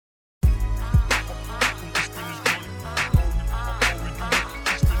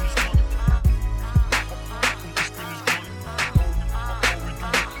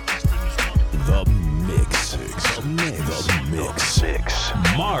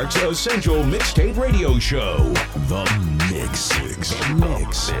Park's Essential Mixtape Radio Show. The Mix. The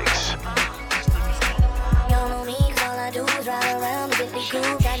Mix.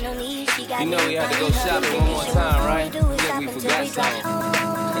 You know we had to go shopping one more time, right? I think we forgot something.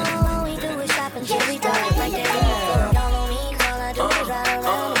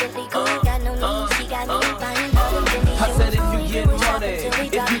 I said if you get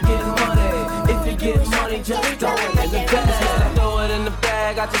money, just throw it in the bag. Throw it in the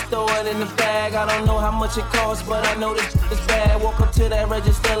bag, I just throw it in the bag. I don't know how much it costs, but I know this is bad. Woke up to that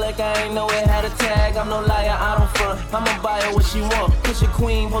register like I ain't know it had a tag. I'm no liar, I don't front. I'ma buy her what she want. Cause your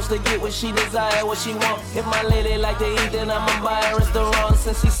queen supposed to get what she desire, what she want. If my lady like to eat, then I'ma buy her a restaurant.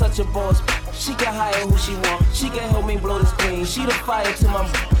 Since she's such a boss, she can hire who she want. She can help me blow this green. She the fire to my.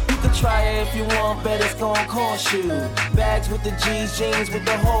 You can try it if you want, bet it's gon' cost you. Bags with the G's, jeans with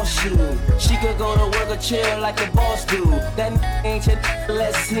the horseshoe. She could go to work or chill like a boss do. That ain't your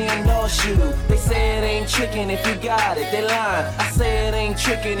let's he endorse you. They say it ain't trickin' if you got it, they lying. I say it ain't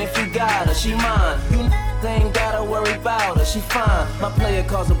trickin' if you got her, she mine. You ain't gotta worry about her, she fine. My player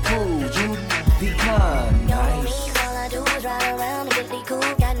calls approved, you decline. Nice. All I do is ride around and get me cool.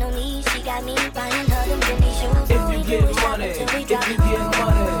 Got no need, she got me buying her them Billy shoes. If you get money,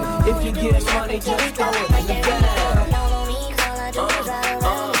 if you get money, just throw it in the bag.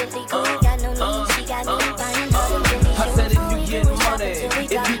 I said if you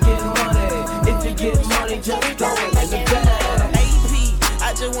get money, just throw it in the bag. AP,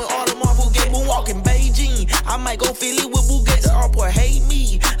 I just went all the marble get moonwalking Beijing. I might go Philly with Bugatti. The airport hate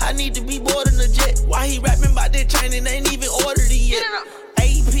me. I need to be boarding the jet. Why he rapping about that train and ain't even ordered it yet?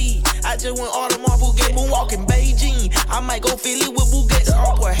 AP, I just went all the marble get moonwalking Beijing. I might go Philly with Bugatti. The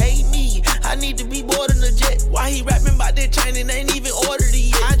airport hate me. I need to be boarding the jet. Why he rapping about that train and ain't even ordered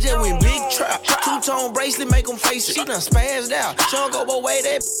it yet? I just went big trap. Two-tone bracelet make him face it. She done spazzed out. She don't go away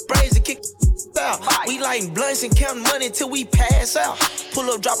that brazen kick out. We lighting blunts and counting money till we pass out. Pull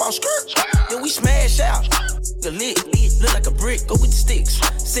up, drop our skirt, then we smash out. The lit, look like a brick, go with the sticks.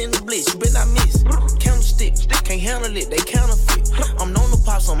 Send the blitz, you better not miss. Count the sticks, can't handle it, they counterfeit. I'm known to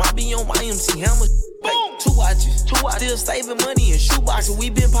pop some, I be on my MC Hammer. Like, two watches, still saving money in shoeboxes. We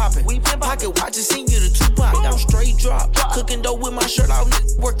been popping, pocket watches, send you the Tupac. I'm straight drop, cooking dough with my shirt off,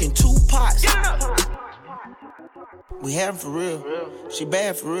 working 2 pots. We had 'em for real, she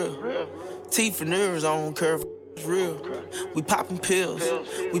bad for real. Teeth and nerves on curve, it's real. We popping pills,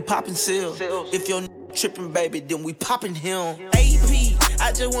 we popping seals. If your tripping, baby, then we popping him. AP,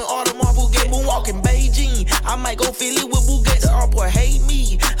 I just went all the marble get moonwalking Beijing. I might go Philly with Bugatti. The airport hate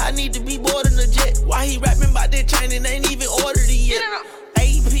me. I need to be boarding the jet. Why he rapping about that train and ain't even ordered it yet?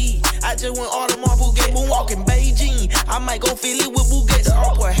 AP, I just went all the marble get moonwalking Beijing. I might go Philly with Bugatti. The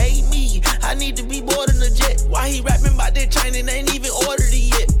airport hate me. I need to be boarding the jet. Why he rapping about that train and ain't even ordered it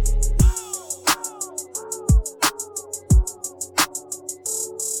yet?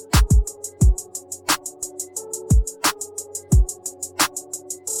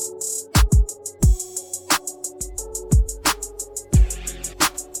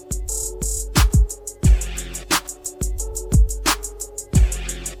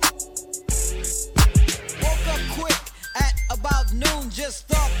 Just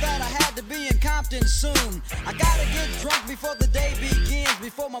thought that I had to be in Compton soon. I gotta get drunk before the day begins,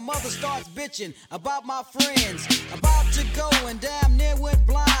 before my mother starts bitching about my friends. About to go and damn near went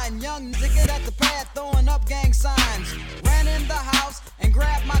blind. Young nigga at the pad throwing up gang signs. Ran in the house and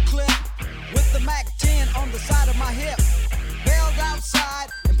grabbed my clip with the Mac 10 on the side of my hip. Bailed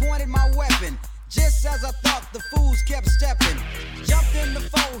outside and pointed my weapon. Just as I thought, the fools kept stepping. Jumped in the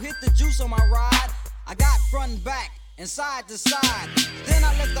foe, hit the juice on my ride. I got front and back and side to side. Then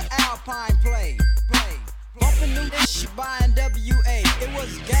I let the Alpine play. Bumping new shit by NWA. It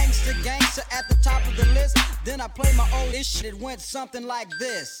was gangster at the top of the list. Then I played my old shit. It went something like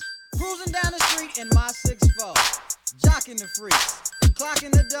this. Cruising down the street in my 6'4", jocking the freaks,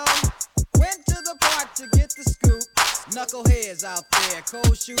 clocking the dough. Went to the park to get the scoop. Knuckleheads out there,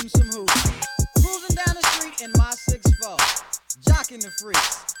 cold shooting some hoops. Cruising down the street in my 6'4", jocking the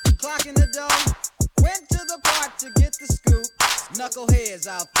freaks, clocking the dough. Went to the park to get the scoop. Knuckleheads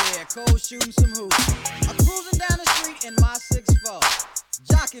out there, cold shooting some hoops. I'm cruising down the street in my 6'4",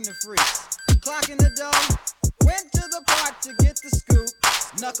 jocking the freaks, clocking the dough. Went to the park to get the scoop.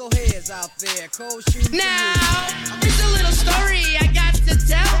 Knuckleheads out there, cold shooting some hoops. Now, it's a little story I got to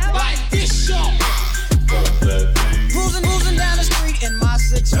tell. Like this song. Cruising down the street in my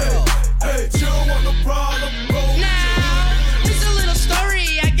 6'4". Hey, you don't want no problem, bro. Now, it's a little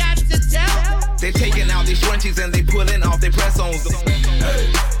story I got to tell. They taking out these scrunchies and they pulling off their press-ons.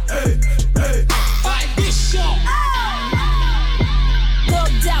 Hey. Like this song.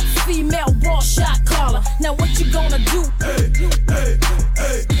 Bugged out Now what you gonna do? Hey, hey,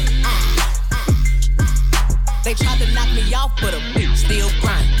 hey. They tried to knock me off, but a bitch still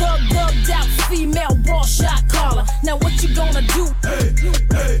grind. Thugged out female ball shot caller. Now what you gonna do? Hey,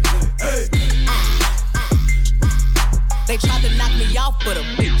 hey, hey. They tried to knock me off, but a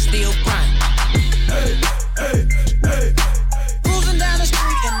bitch still grind. Hey, hey, hey. Cruising down the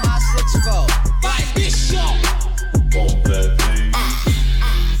street in my 6'4". Like this show. Bump that thing.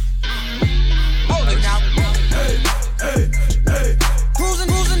 Hold it now. Hey, hey, hey.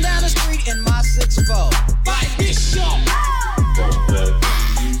 Cruising down the street in my 6'4". Like this show. Bump that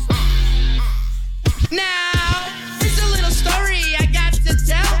thing. Now, it's a little story I got to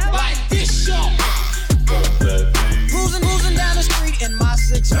tell. Like this show. Bump that thing. Cruising down the street in my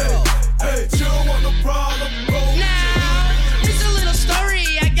 6'4". Hey, you don't want no problem, bro. Now, it's a little story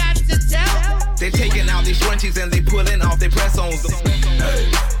I got to tell. They taking out these scrunchies and they pulling off their press-ons.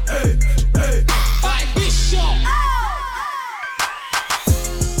 Hey, hey, hey. Like this show.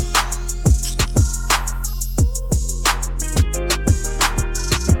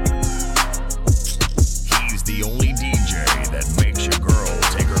 He's the only DJ that makes your girl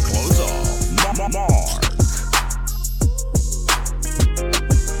take her clothes off. Mark.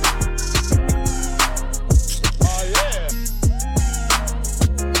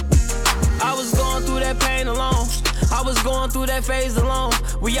 I was going through that pain alone. I was going through that phase alone.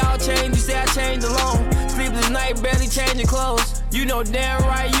 We all changed, you say I changed alone. Sleepless night, barely changing clothes. You know damn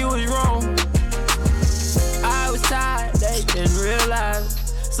right you was wrong. I was tired, they didn't realize.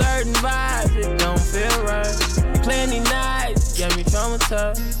 Certain vibes, it don't feel right. Plenty nights, get me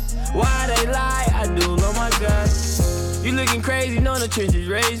traumatized. Why they lie, I do, oh my God. You looking crazy, know the trenches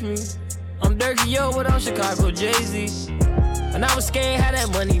raised me. I'm Dirkie Yo, but I'm Chicago Jay-Z. And I was scared how that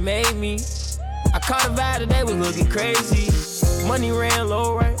money made me. I caught a vibe that they was looking crazy. Money ran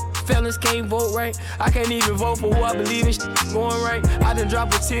low, right? Felons can't vote, right? I can't even vote for who I believe in going right. I done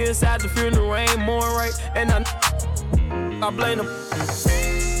drop a tear inside the funeral rain, more right? And I blame them.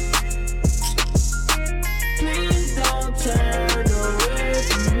 Please don't turn away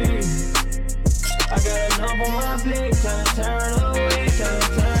from me. I got enough on my plate, tryna turn away, tryna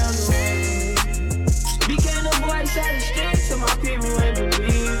turn away. Became the voice out the street to my people ain't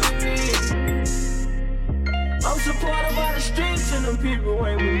believe in me. I'm supported by the streets and the people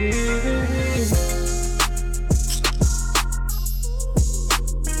ain't believe in me.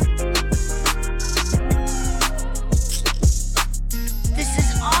 This is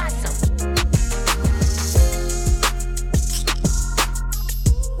awesome.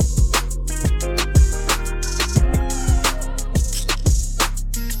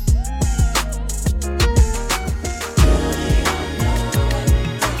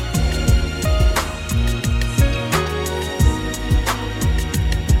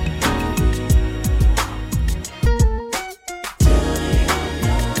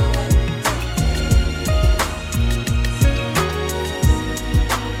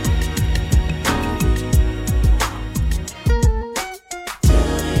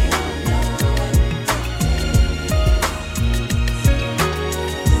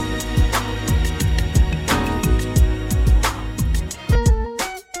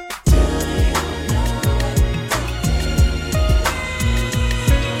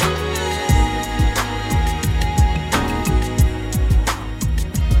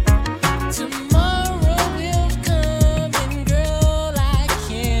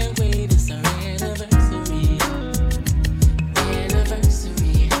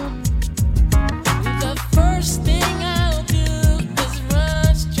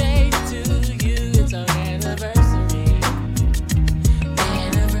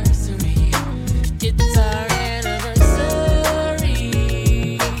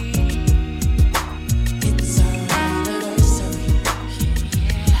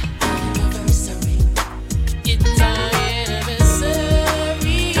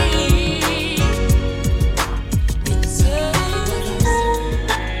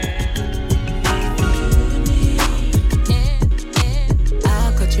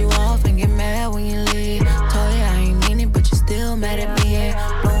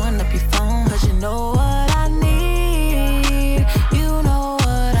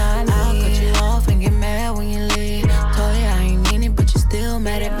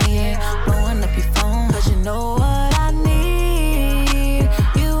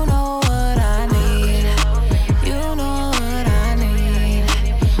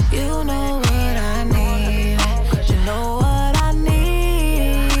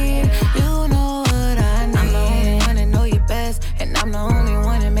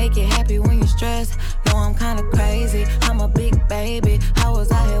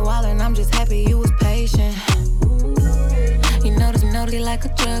 just happy you was patient. You notice it like a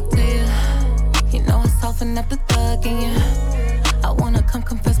drug to you. You know I soften up the thug in you. I wanna come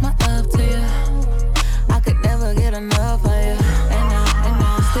confess my love to you. I could never get enough of you. And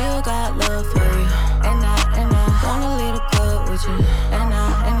I still got love for you. And I wanna lead a club with you. And I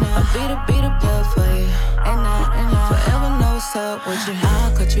beat a blood for you. And I forever know what's up with you.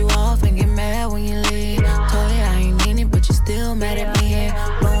 I'll cut you off and get mad when you leave. Told you I ain't mean it, but you still mad at me. And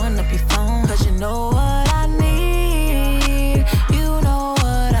blowing up your phone, cause you know what I need. You know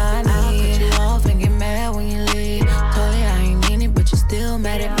what I need. I'll cut you off and get mad when you leave. Told you I ain't mean it, but you still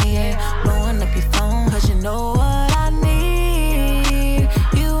mad at me. And blowing up your phone, cause you know what I need.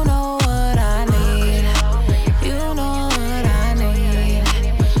 You know what I need. You know what I need.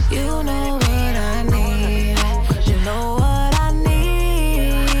 You know what I need. You know what I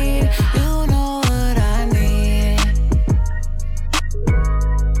need. You know what I need.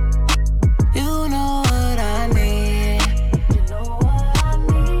 You know what I need. You know what I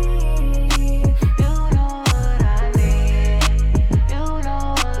need. You know what I need. You know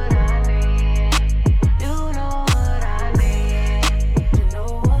what I need. You know what I need. You know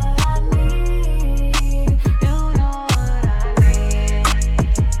what I need. You know what I need.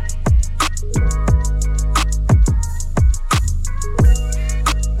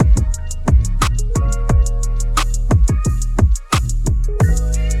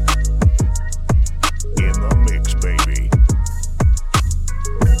 In the mix, baby.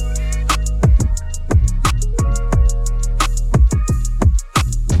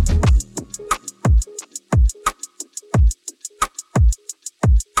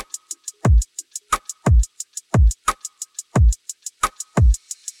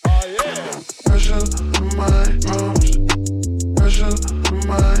 Pressure in my arms. Pressure in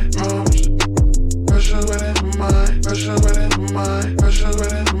my arms. Pressure in my, pressure in my, pressure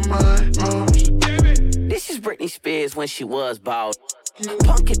in my arms. This is Britney Spears when she was bald.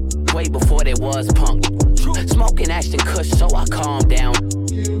 Punk it way before there was punk. Smoking Ashton Kush, so I calm down.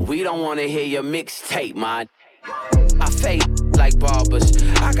 We don't wanna hear your mixtape, man. I fade like barbers.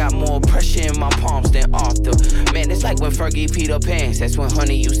 I got more pressure in my palms than Arthur. Man, it's like when Fergie Peter Pants. That's when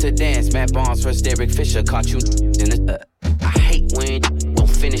Honey used to dance. Matt Barnes vs. Derek Fisher caught you in the. I hate when don't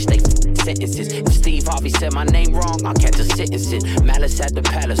finish they sentences. If Steve Harvey said my name wrong, I'll catch a sentence. Malice at the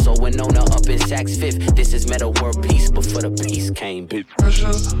palace, or Winona up in Saks Fifth. This is Meta World Peace, but for the peace came, bitch. Pressure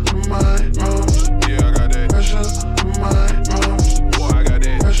in my arms. Yeah, I got that. Pressure in my arms. Boy, I got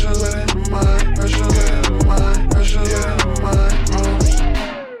that. Pressure in my, pressure in my, pressure in my arms.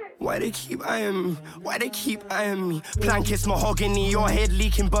 Why they keep eyeing me? Why they keep eyeing me? Blankets mahogany, your head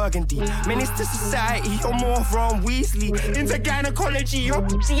leaking burgundy. Menace to society, you're more Ron Weasley. Into gynecology, you're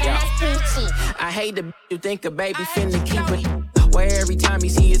I hate the you think a baby finna keep it. Where every time he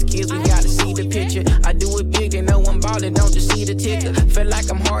see his kids, we gotta see the picture. I do it big and no I'm ballin', don't just see the ticker. Feel like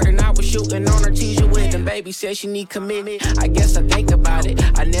I'm hard and I was shooting on her teaser with him. Baby said she need commitment. I guess I think about it.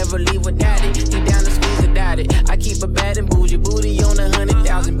 I never leave without it. He down to squeeze without it. I keep a bad and bougie booty on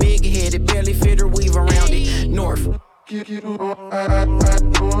 100,000. Big headed, barely fit her weave around it. North.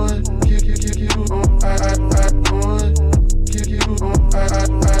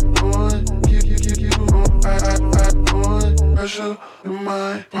 Pressure in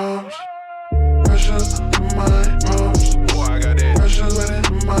my arms. Pressure in my arms. Boy, I got that. Pressure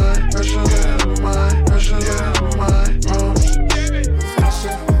in my, pressure in my, pressure in my arms.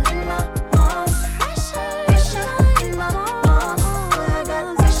 Pressure in my arms. Pressure in my arms. I got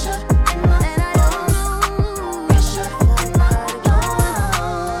pressure in my and I don't know. Pressure in my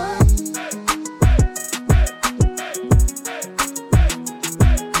arms.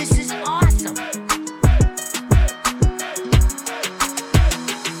 This is awesome.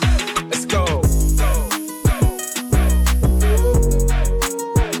 let's go.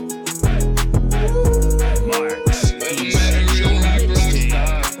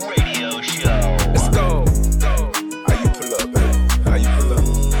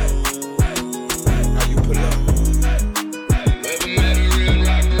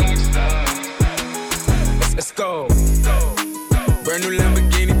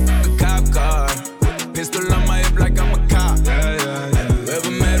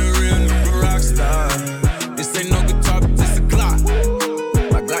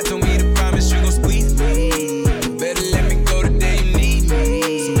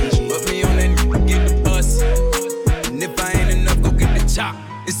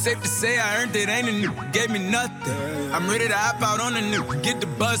 safe to say I earned it, ain't a nigga gave me nothing. I'm ready to hop out on a nigga, get the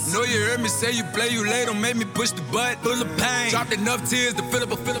bus. Know you heard me say you play, you late, don't make me push the butt. Full of pain, dropped enough tears to fill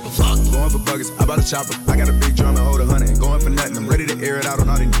up a fuck. Going for buggers, I bought a chopper. I got a big drum and hold 100. Going for nothing, I'm ready to air it out on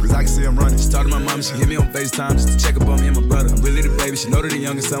all these niggas. I can see I'm running. She talked to my mom, she hit me on FaceTime just to check up on me and my brother. I'm really the baby, she know that the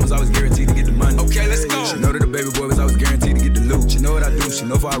youngest son was always guaranteed to get the money. Okay, let's go. She know that the baby boy was always guaranteed to get the loot. She know what I do, she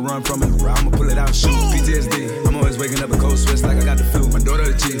know if I run from it, I'ma pull it out and shoot. PTSD, I'm always waking up in cold sweats like I got the flu. My daughter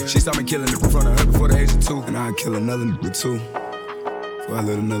a G, she saw me killing it in front of her before the age of 2. And I'd kill another nigga too, before I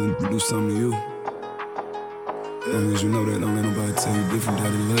let another nigga do something to you. As long as you know that, don't let nobody tell you different,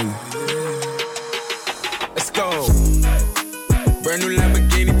 daddy love you. Let's go. Brand new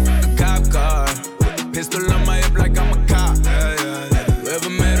Lamborghini, a cop car. Pistol on my hip like I'm a cop. Have you ever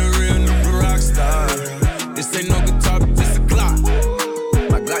met a real nigga rock star? This ain't no guitar, but this a clock.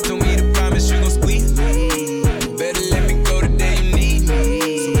 My Glock told me to promise you gon' squeeze me. Better let me go the day you need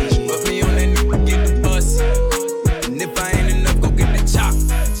me. So put me on that nigga, get the bus. And if I ain't enough, go get the chop.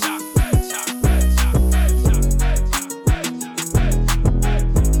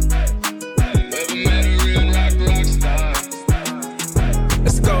 Ever met a real rock star?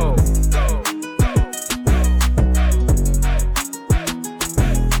 Let's go.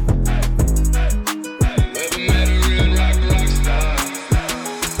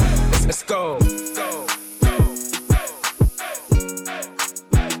 Let's go.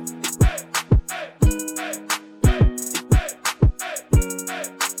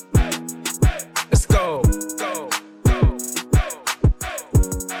 Let's go.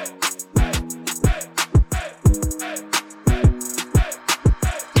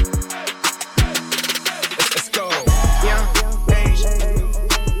 Let's go. Yeah,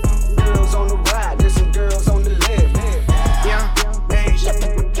 girls on the right, there's some girls on the left. Yeah,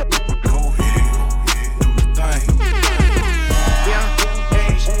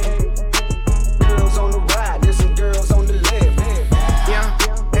 girls on the right, there's some girls on the left. Yeah,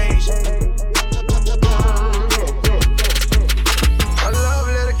 a love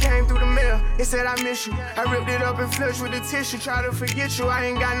letter came through the mail. It said I miss you. I ripped it up and flushed with the tissue. Try to forget you. I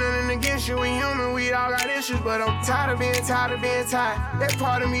ain't got nothing against you. We human, we all got issues, but I'm tired of being tired. That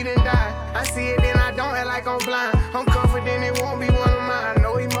part of me done died. I see it, then I don't act like I'm blind. I'm confident it won't be one of mine.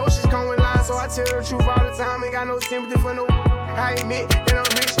 No emotions come with lines, so I tell the truth all the time. Ain't got no sympathy for no. I admit that I'm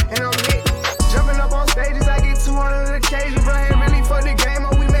rich and I'm lit. Jumping up on stages, I get 200 occasions. But ain't really for the game,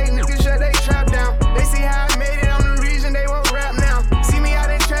 or we make niggas shut they trap down. They see how I made it, I'm the reason they won't rap now. See me out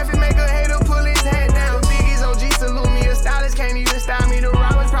in traffic, make a hater pull his head down. Biggie's OG salute me, a stylist can't even style me. The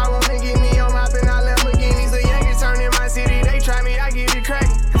robbers probably wanna get me on my pin, I Lamborghinis. The Yankees turn in my city, they try me, I get it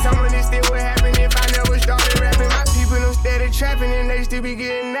cracking. Some of this still would happen if I never started rapping. My people them steady trapping and they still be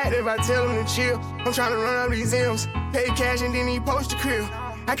getting active. I tell them to chill, I'm trying to run up these M's. Pay cash and then he post the crib.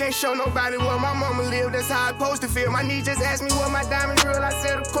 I can't show nobody where my mama live, that's how I supposed to feel. My niece just asked me what my diamond real, I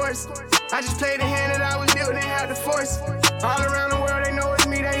said of course. I just played the hand that I was dealt, didn't have the force. All around the world they know it's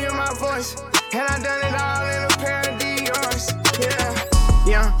me, they hear my voice. And I done it all in a pair of Dior's. Yeah,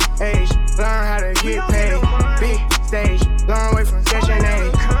 young age, learn how to get paid. Big stage, long way from Section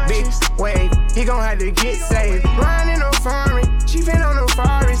 8. Big wave, he gon' have to get saved. Riding in no foreign, chiefin' on the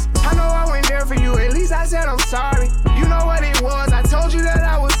forest. I know I went there for you, at least I said I'm sorry. You know what it was, I told you that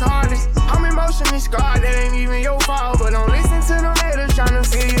I was hardest. I'm emotionally scarred, that ain't even your fault. But don't listen to them haters tryna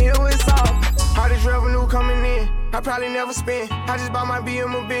see you here with salt. Hardest revenue coming in, I probably never spend. I just bought my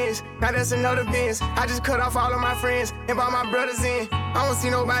BM Benz, now that's another Benz. I just cut off all of my friends and brought my brothers in. I don't see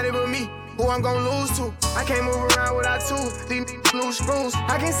nobody but me, who I'm gon' lose to. I can't move around without tools, these loose screws.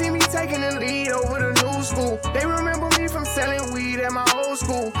 I can see me taking the lead over the new school. They remember me from selling weed at my old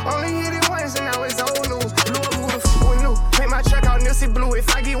school. Only hit it once and now it's old news. Blew up who the f*** knew. Make my truck out Nipsey Blue.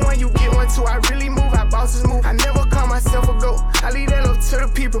 If I get one, you get one too. I really move, how bosses move. I never call myself a goat. I leave that up to the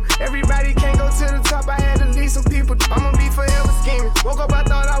people. Everybody can't go to the top, I had to lead some people. I'ma be forever scheming. Woke up, I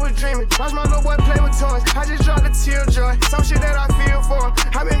thought I was dreaming. Watch my little boy play with toys. I just dropped a tear joy. Some shit that I feel for.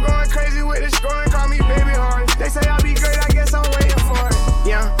 I've been going crazy with this scoring, call me baby hard. They say I'll be great, I guess I'm waiting for it.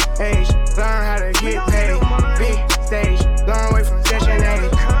 Young age, learn how to get paid. Big stage, long way from Section 8.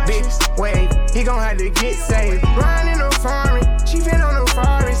 Big wave, he gon' have to get saved. Riding in no foreign, chiefin' on the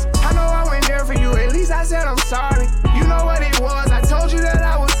forest. I know I went there for you, at least I said I'm sorry. You know what it was, I told you that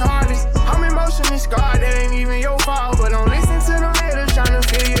I was hardest. I'm emotionally scarred, that ain't even your fault. But don't listen to them haters tryna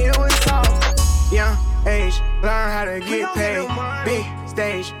fill you here with salt. Young age, learn how to get paid. Big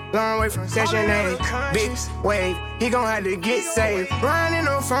stage, age, long way from Section 8. Big wave, he gon' have to get saved. Riding in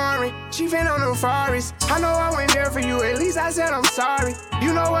no foreign, chiefin' on no forest. I know I went there for you, at least I said I'm sorry.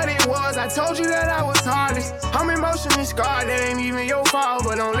 You know what it was, I told you that I was heartless. I'm emotionally scarred, that ain't even your fault.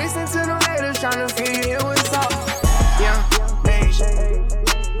 But don't listen to the haters tryna figure it was all. Yeah, age.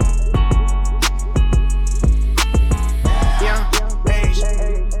 Yeah, age.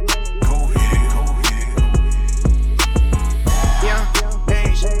 Go ahead, go ahead. Yeah,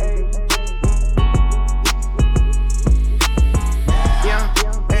 age. Yeah,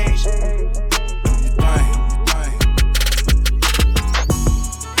 age.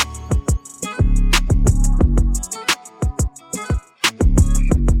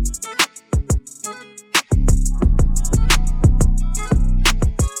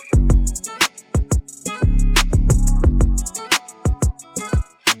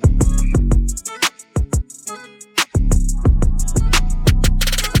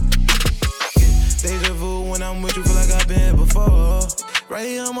 Right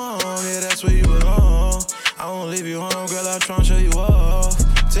here on my home, yeah, that's where you belong. I won't leave you home, girl, I'll try and show you off.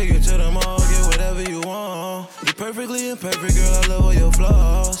 Take you to the mall, get whatever you want. You're perfectly imperfect, girl, I love all your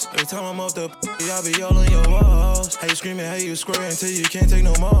flaws. Every time I'm off the I'll be all on your walls. How you screaming, how you squirting until you can't take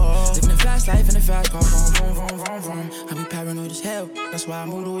no more. Living a fast life in a fast car, vroom, vroom, vroom, vroom, vroom. I be paranoid as hell, that's why I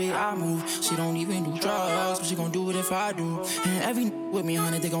move the way I move. She don't even do drugs, but she gon' do it if I do. And every with me,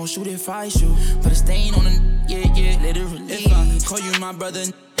 honey, they gon' shoot if I shoot. Put a stain on the yeah, literally. If I call you my brother,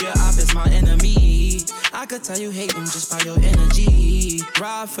 your op is my enemy. I could tell you hate them just by your energy.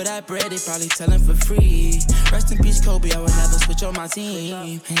 Rob for that bread, they probably tellin' for free. Rest in peace, Kobe, I would never switch on my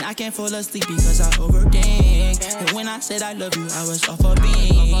team. And I can't fall asleep because I overthink. And when I said I love you, I was off a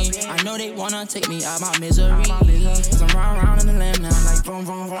beam. I know they wanna take me out my misery. Cause I'm round in the land now, like vroom,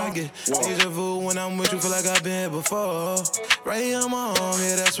 vroom, vroom. I get deja vu when I'm with you, feel like I've been here before. Right here on my home,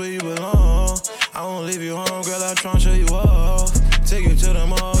 yeah, that's where you belong. I won't leave you home, girl, I'll try and show you off. Take you to the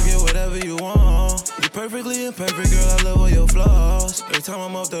mall, get whatever you want. You're perfectly imperfect, girl, I love all your flaws. Every time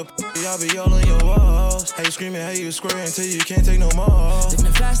I'm off the I'll be all on your walls. How you screaming, how you squirting until you can't take no more. Living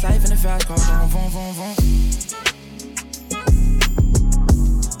a fast life in a fast car, vroom, vroom, vroom, vroom.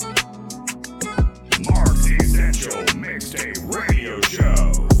 Mark's Essential Mixtape Radio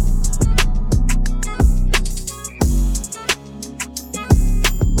Show.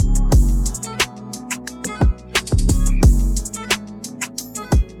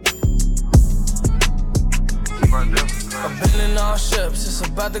 Abandoning all ships, it's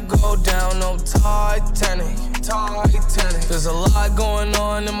about to go down, no Titanic. There's a lot going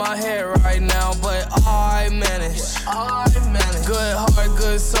on in my head right now, but I manage. Good heart,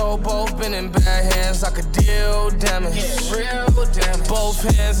 good soul, both been in bad hands. I could deal damage. Both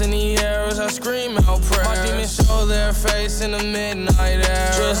hands in the air as I scream out prayers. My demons show their face in the midnight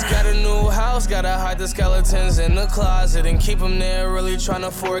air. Just got a new house, gotta hide the skeletons in the closet and keep them there, really trying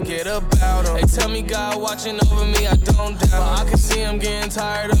to forget about them. They tell me God watching over me, I don't doubt, but I can see him getting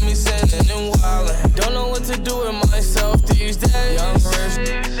tired of me sinning and wildin'. Don't know what to do with myself these days. Young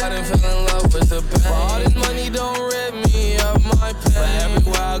rich, I done fell in love with the pain. But all this money don't rip me of my pain. But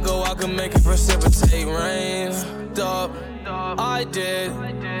everywhere I go, I can make it precipitate rain. Up, I did.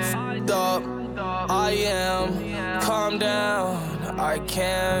 Up, I am. Calm down, I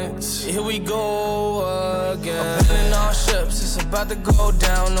can't. Here we go again. Abandoning all ships, it's about to go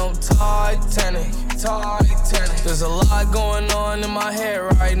down, no Titanic. There's a lot going on in my head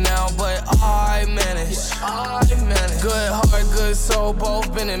right now, but I manage. Good heart, good soul,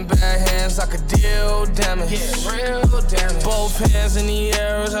 both been in bad hands. I could deal damage. Both hands in the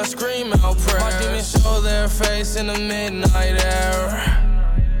air as I scream out prayers. My demons show their face in the midnight air.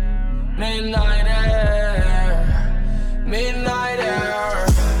 Midnight air. Midnight air.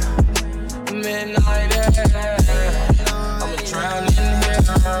 Midnight air. I'm drowning in here.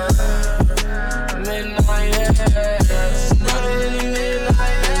 Midnight air, midnight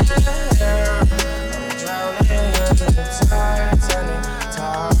air. I'm drowning in the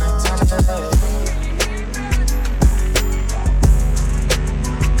Titanic.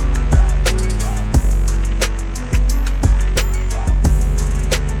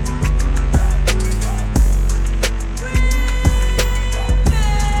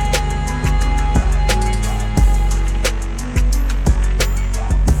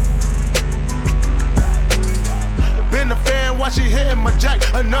 Why she hitting my jack?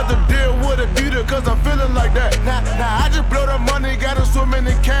 Another deal with a Adidas, cause I'm feeling like that. Nah, I just blow the money, gotta swim in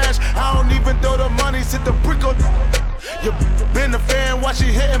the cash. I don't even throw the money, sit the brick on. You been a fan, why she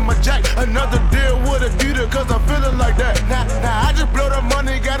hitting my jack? Another deal with a Adidas, cause I'm feeling like that. Nah, I just blow the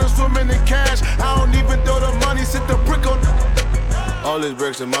money, gotta swim in the cash. I don't even throw the money, sit the brick on. Oh this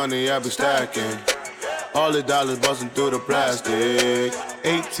bricks and money I be stacking. All the dollars busting through the plastic.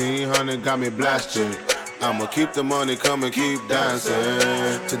 1800 got me blasted. I'ma keep the money, come and keep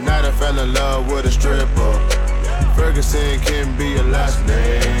dancing. Tonight I fell in love with a stripper. Ferguson can be your last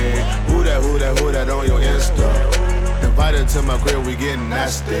name. Who that on your Insta? Invited to my crib, we getting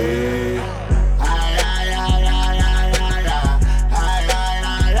nasty.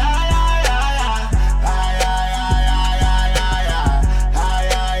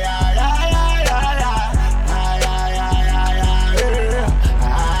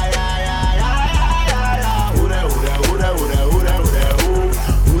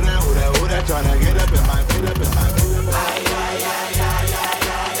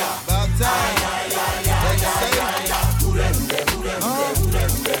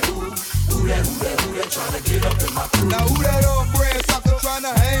 Now who that old brand sucker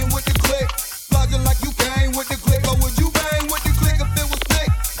tryna hang with the click? Flogging like you came with the click. Or would you bang with the click if it was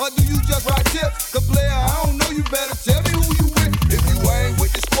thick? Or do you just write tips? The player, I don't know, you better tell me who you with. If you ain't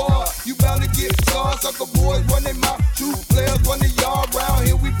with the squad, you bound to get scarred. Sucker boys run their mouth, true players run the yard. Round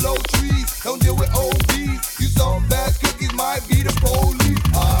here we blow trees, don't deal with OBs. You saw bad cookies, might be the police.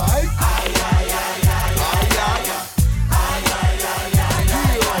 Alright?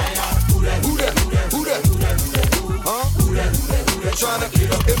 Tryna get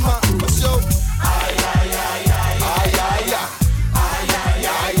up in my show.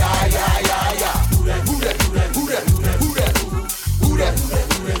 Who that?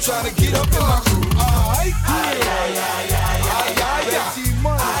 Tryna get